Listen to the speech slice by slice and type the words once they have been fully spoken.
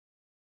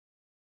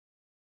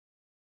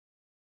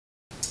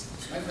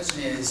My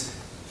question is,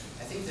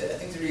 I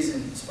think the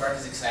reason Spark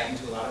is exciting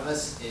to a lot of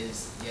us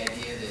is the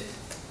idea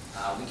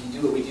that we can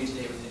do what we do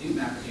today with Hadoop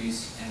Map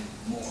Reduce and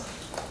more.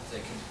 So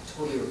it can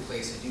totally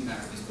replace Hadoop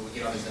Map Reduce, but we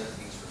get all these other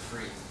things for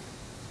free.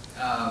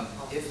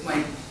 If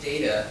my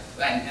data,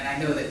 and I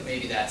know that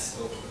maybe that's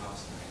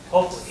overcosting right now.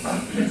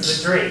 Hopefully, it's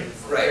a dream.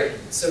 Right.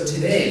 So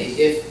today,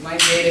 if my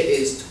data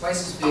is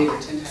twice as big or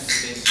 10 times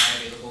as big as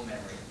my available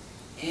memory,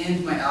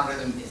 and my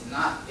algorithm is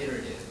not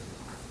iterative,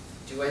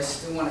 do I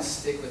still want to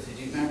stick with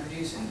Hadoop Map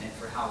Reduce, and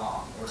for how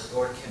long? Or is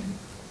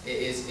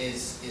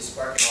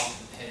Spark at all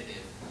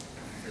competitive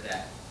for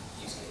that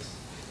use case?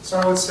 So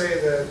I would say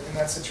that in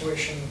that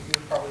situation, you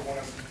would probably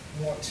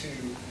want to.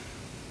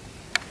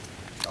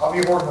 I'll be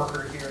a board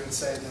worker here and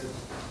say that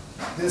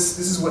this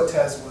is what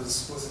TES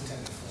was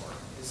intended for.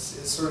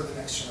 Is sort of the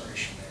next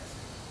generation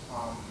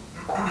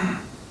there.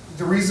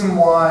 The reason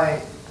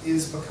why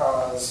is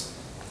because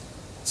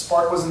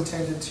Spark was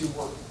intended to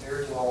work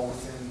very well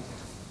within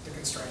the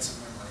constraints of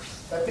memory.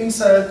 That being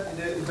said,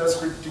 it does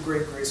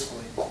degrade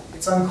gracefully.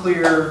 It's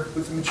unclear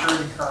with the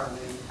maturity currently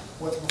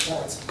what the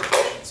performance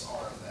implications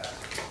are of that.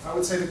 I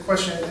would say the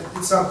question,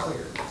 it's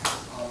unclear.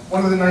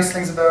 One of the nice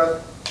things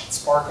about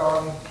Spark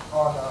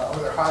or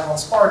their Hive on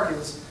Spark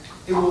is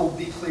it will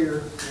be clear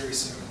very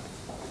soon.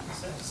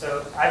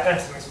 So I've done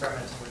some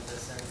experimenting with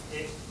this,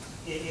 and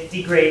it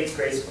degrades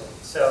gracefully.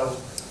 So,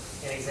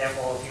 an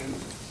example,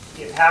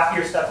 if half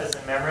your stuff is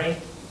in memory,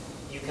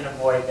 you can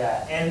avoid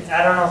that. And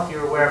I don't know if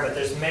you're aware, but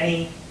there's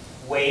many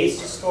ways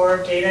to store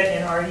data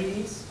in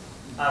RDBs.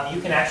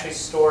 You can actually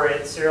store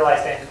it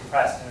serialized and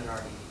compressed in an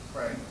RDB.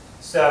 Right.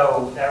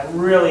 So that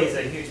really is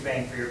a huge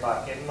bang for your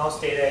buck. In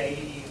most data,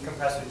 you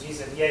compress with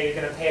gzip. Yeah, you're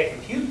going to pay a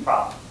compute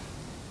problem,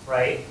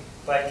 right?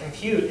 But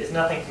compute is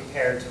nothing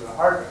compared to a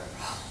hardware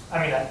problem. I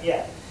mean,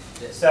 yeah.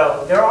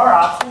 So there are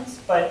options,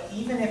 but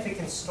even if it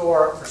can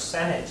store a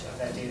percentage of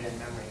that data in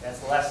memory,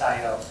 that's less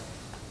I/O.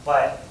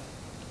 But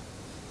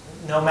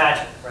no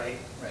magic, right?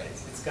 Right.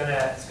 It's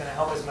gonna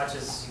help as much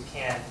as you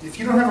can. If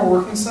you don't have a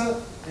working set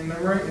in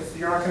memory, if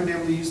you're not going to be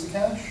able to use the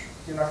cache,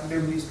 you're not going to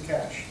be able to use the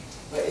cache.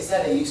 But is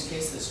that a use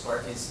case that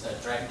Spark is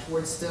driving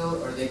towards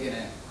still, or are they going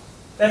to?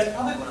 That's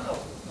probably one of the.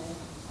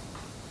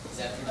 Is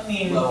that I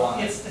mean, low on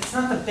it's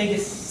not the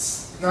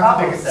biggest. It's not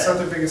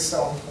the biggest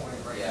selling point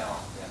right yeah. now.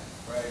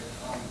 Yeah. Right.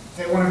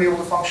 They want to be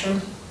able to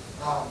function.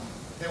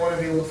 They want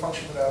to be able to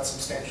function without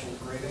substantial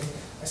grading.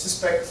 I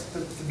suspect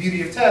the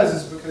beauty of TES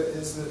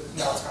is that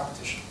now it's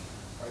competition.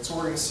 Right. So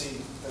we're going to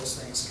see those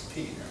things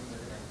compete, and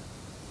they're going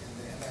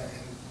to,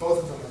 and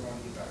both of them are going